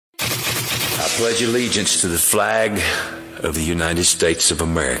pledge allegiance to the flag of the United States of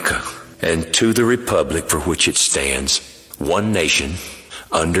America and to the republic for which it stands, one nation,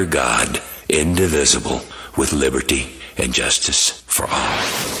 under God, indivisible, with liberty and justice for all.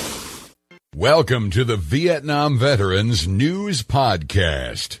 Welcome to the Vietnam Veterans News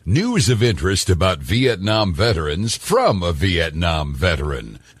Podcast. News of interest about Vietnam veterans from a Vietnam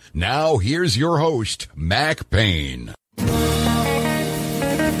veteran. Now, here's your host, Mac Payne.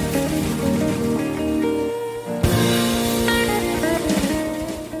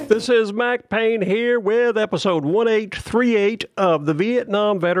 This is Mac Payne here with episode 1838 of the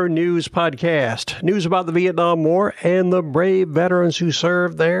Vietnam Veteran News Podcast. News about the Vietnam War and the brave veterans who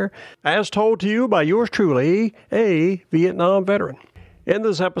served there, as told to you by yours truly, a Vietnam veteran. In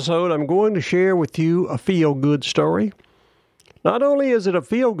this episode, I'm going to share with you a feel-good story. Not only is it a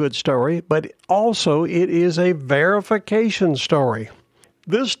feel-good story, but also it is a verification story.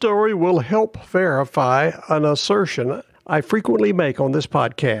 This story will help verify an assertion I frequently make on this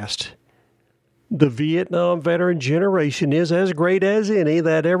podcast. The Vietnam veteran generation is as great as any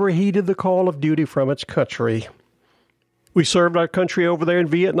that ever heeded the call of duty from its country. We served our country over there in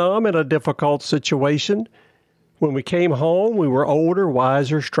Vietnam in a difficult situation. When we came home, we were older,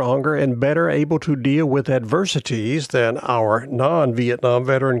 wiser, stronger, and better able to deal with adversities than our non-Vietnam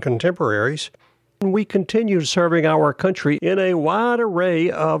veteran contemporaries. And we continued serving our country in a wide array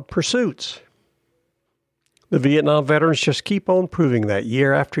of pursuits. The Vietnam veterans just keep on proving that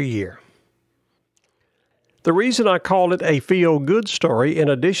year after year. The reason I call it a feel-good story, in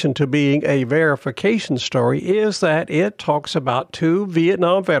addition to being a verification story, is that it talks about two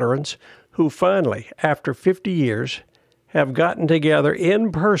Vietnam veterans who finally, after 50 years, have gotten together in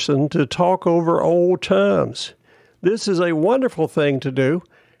person to talk over old times. This is a wonderful thing to do.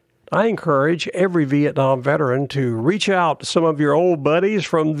 I encourage every Vietnam veteran to reach out to some of your old buddies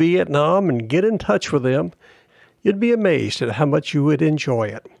from Vietnam and get in touch with them. You'd be amazed at how much you would enjoy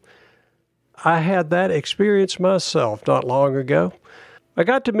it. I had that experience myself not long ago. I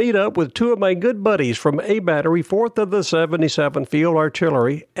got to meet up with two of my good buddies from A Battery, 4th of the 77th Field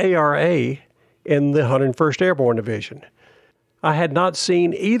Artillery, ARA, in the 101st Airborne Division. I had not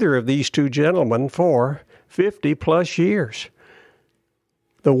seen either of these two gentlemen for 50-plus years.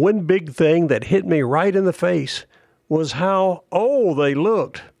 The one big thing that hit me right in the face was how old they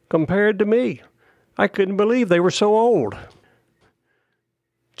looked compared to me. I couldn't believe they were so old.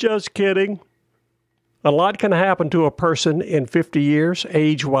 Just kidding. A lot can happen to a person in 50 years,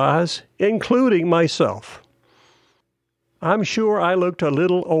 age-wise, including myself. I'm sure I looked a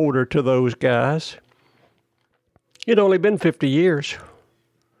little older to those guys. It'd only been 50 years.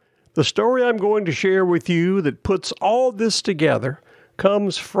 The story I'm going to share with you that puts all this together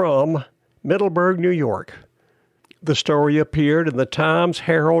comes from Middleburg, New York. The story appeared in the Times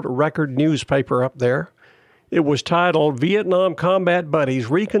Herald-Record newspaper up there. It was titled, Vietnam Combat Buddies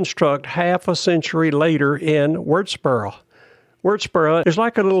Reconstruct Half a Century Later in Wurtsboro. Wurtsboro is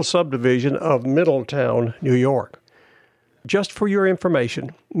like a little subdivision of Middletown, New York. Just for your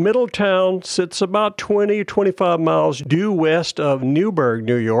information, Middletown sits about 20-25 miles due west of Newburgh,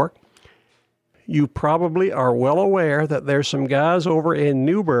 New York. You probably are well aware that there's some guys over in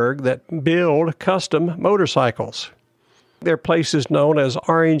Newburgh that build custom motorcycles. Their place is known as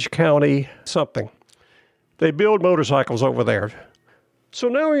Orange County something. They build motorcycles over there. So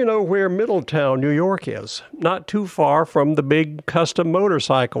now you know where Middletown, New York is, not too far from the big custom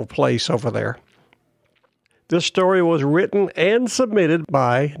motorcycle place over there. This story was written and submitted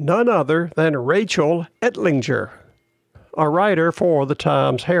by none other than Rachel Ettlinger, a writer for the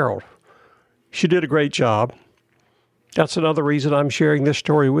Times Herald. She did a great job. That's another reason I'm sharing this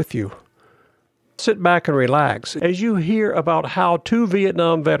story with you. Sit back and relax as you hear about how two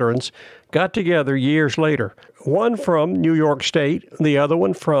Vietnam veterans got together years later, one from New York State, the other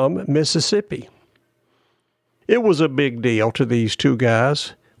one from Mississippi. It was a big deal to these two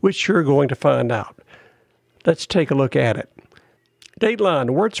guys, which you're going to find out. Let's take a look at it. Dateline,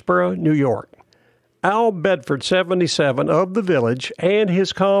 Wurtsboro, New York. Al Bedford, 77, of the village, and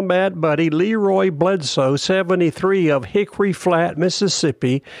his combat buddy Leroy Bledsoe, 73, of Hickory Flat,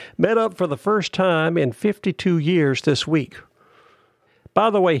 Mississippi, met up for the first time in 52 years this week.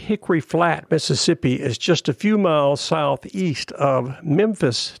 By the way, Hickory Flat, Mississippi, is just a few miles southeast of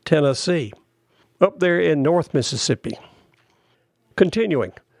Memphis, Tennessee, up there in North Mississippi.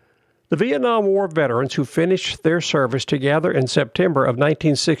 Continuing. The Vietnam War veterans who finished their service together in September of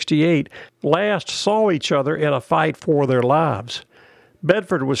 1968 last saw each other in a fight for their lives.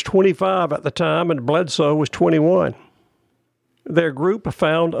 Bedford was 25 at the time and Bledsoe was 21. Their group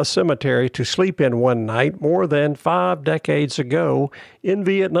found a cemetery to sleep in one night more than 5 decades ago in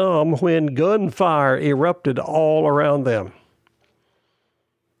Vietnam when gunfire erupted all around them.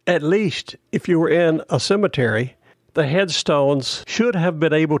 At least, if you were in a cemetery, the headstones should have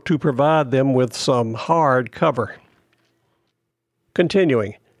been able to provide them with some hard cover.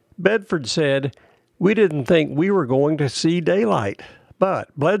 Continuing, Bedford said, "We didn't think we were going to see daylight, but,"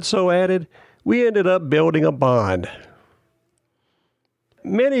 Bledsoe added, "we ended up building a bond."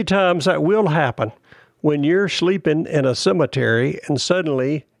 Many times that will happen when you're sleeping in a cemetery and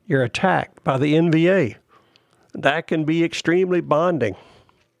suddenly you're attacked by the NVA. That can be extremely bonding.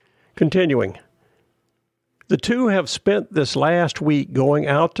 Continuing, the two have spent this last week going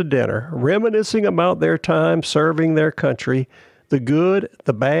out to dinner, reminiscing about their time serving their country, the good,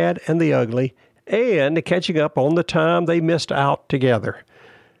 the bad, and the ugly, and catching up on the time they missed out together.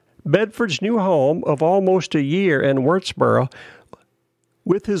 Bedford's new home of almost a year in Wurtsboro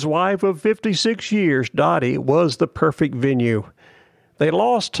with his wife of 56 years, Dottie, was the perfect venue. They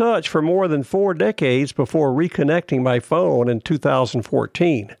lost touch for more than 4 decades before reconnecting by phone in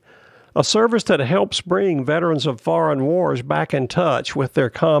 2014. A service that helps bring veterans of foreign wars back in touch with their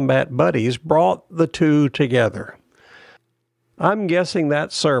combat buddies brought the two together. I'm guessing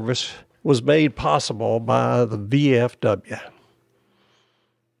that service was made possible by the VFW.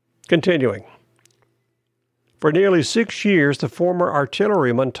 Continuing. For nearly 6 years, the former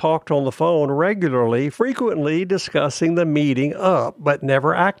artilleryman talked on the phone regularly, frequently discussing the meeting up, but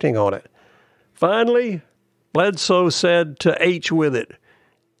never acting on it. Finally, Bledsoe said to H with it.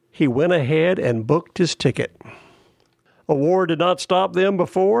 He went ahead and booked his ticket. A war did not stop them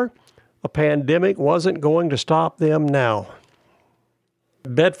before. A pandemic wasn't going to stop them now.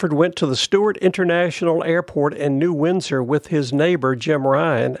 Bedford went to the Stewart International Airport in New Windsor with his neighbor Jim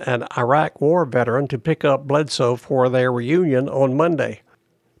Ryan, an Iraq War veteran, to pick up Bledsoe for their reunion on Monday.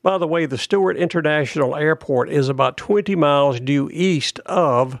 By the way, the Stewart International Airport is about 20 miles due east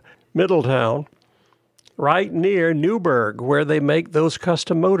of Middletown, right near Newburgh, where they make those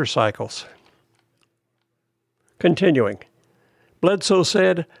custom motorcycles. Continuing, Bledsoe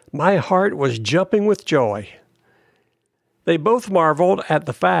said, "My heart was jumping with joy." They both marveled at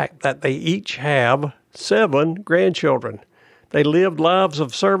the fact that they each have 7 grandchildren. They lived lives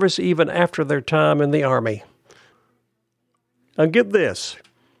of service even after their time in the Army. Now get this.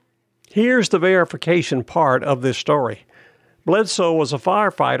 Here's the verification part of this story. Bledsoe was a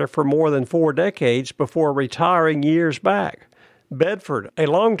firefighter for more than 4 decades before retiring years back. Bedford, a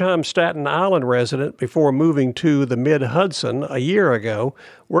longtime Staten Island resident before moving to the Mid-Hudson a year ago,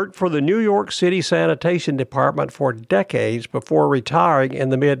 worked for the New York City Sanitation Department for decades before retiring in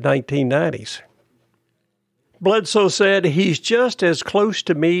the mid-1990s. Bledsoe said, "He's just as close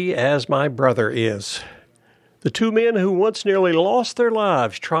to me as my brother is." The 2 men who once nearly lost their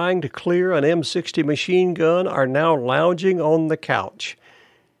lives trying to clear an M60 machine gun are now lounging on the couch.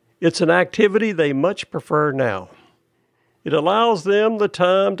 It's an activity they much prefer now. It allows them the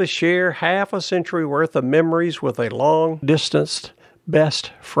time to share half a century worth of memories with a long-distanced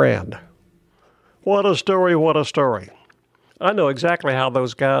best friend. What a story, what a story. I know exactly how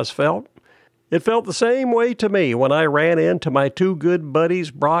those guys felt. It felt the same way to me when I ran into my 2 good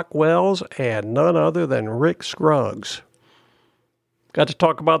buddies, Brock Wells and none other than Rick Scruggs. Got to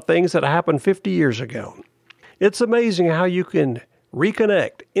talk about things that happened 50 years ago. It's amazing how you can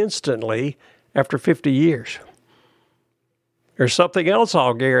reconnect instantly after 50 years. There's something else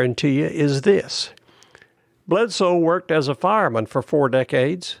I'll guarantee you is this. Bledsoe worked as a fireman for 4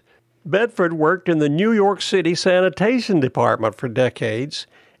 decades. Bedford worked in the New York City Sanitation Department for decades,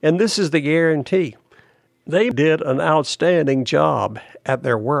 and this is the guarantee. They did an outstanding job at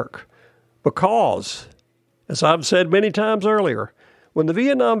their work because, as I've said many times earlier, when the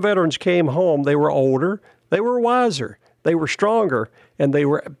Vietnam veterans came home, they were older, they were wiser, they were stronger, and they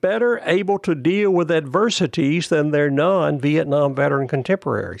were better able to deal with adversities than their non-Vietnam veteran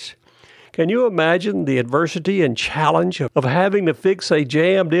contemporaries. Can you imagine the adversity and challenge of having to fix a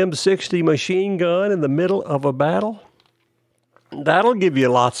jammed M60 machine gun in the middle of a battle? That'll give you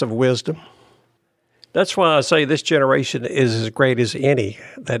lots of wisdom. That's why I say this generation is as great as any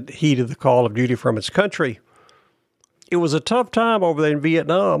that heeded the call of duty from its country. It was a tough time over there in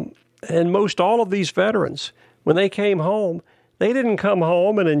Vietnam, and most all of these veterans, when they came home, they didn't come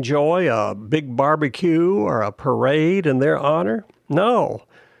home and enjoy a big barbecue or a parade in their honor. No,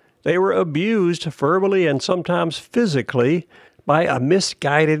 they were abused verbally and sometimes physically by a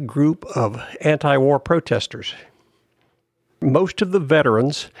misguided group of anti-war protesters. Most of the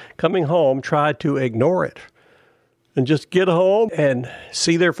veterans coming home tried to ignore it and just get home and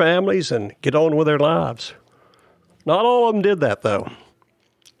see their families and get on with their lives. Not all of them did that, though.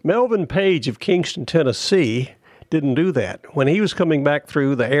 Melvin Page of Kingston, Tennessee, didn't do that. When he was coming back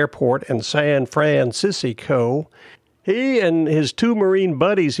through the airport in San Francisco, he and his 2 Marine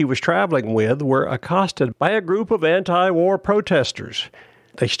buddies he was traveling with were accosted by a group of anti-war protesters.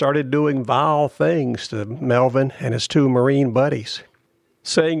 They started doing vile things to Melvin and his 2 Marine buddies,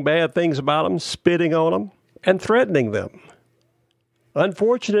 saying bad things about them, spitting on them, and threatening them.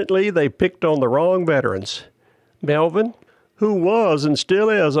 Unfortunately, they picked on the wrong veterans. Melvin, who was and still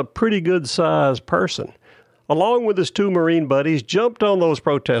is a pretty good-sized person, along with his 2 Marine buddies, jumped on those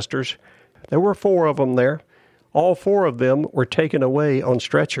protesters. There were 4 of them there. All 4 of them were taken away on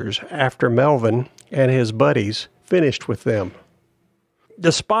stretchers after Melvin and his buddies finished with them.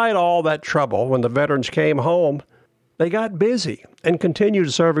 Despite all that trouble, when the veterans came home, they got busy and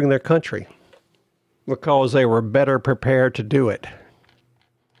continued serving their country because they were better prepared to do it.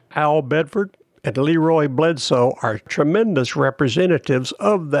 Al Bedford and Leroy Bledsoe are tremendous representatives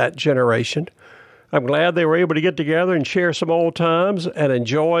of that generation. I'm glad they were able to get together and share some old times and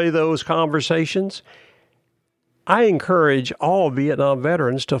enjoy those conversations. I encourage all Vietnam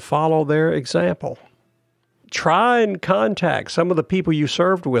veterans to follow their example. Try and contact some of the people you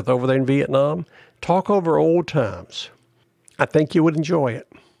served with over there in Vietnam. Talk over old times. I think you would enjoy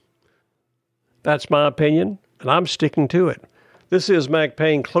it. That's my opinion, and I'm sticking to it. This is Mac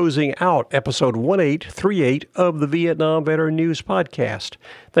Payne closing out episode 1838 of the Vietnam Veteran News Podcast.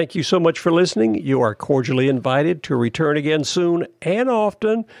 Thank you so much for listening. You are cordially invited to return again soon and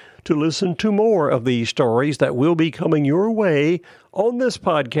often to listen to more of these stories that will be coming your way on this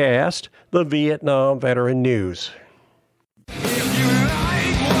podcast, the Vietnam Veteran News.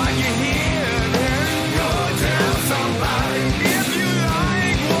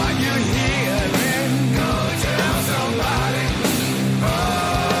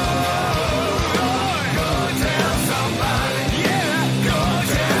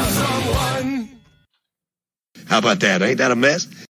 How about that? Ain't that a mess?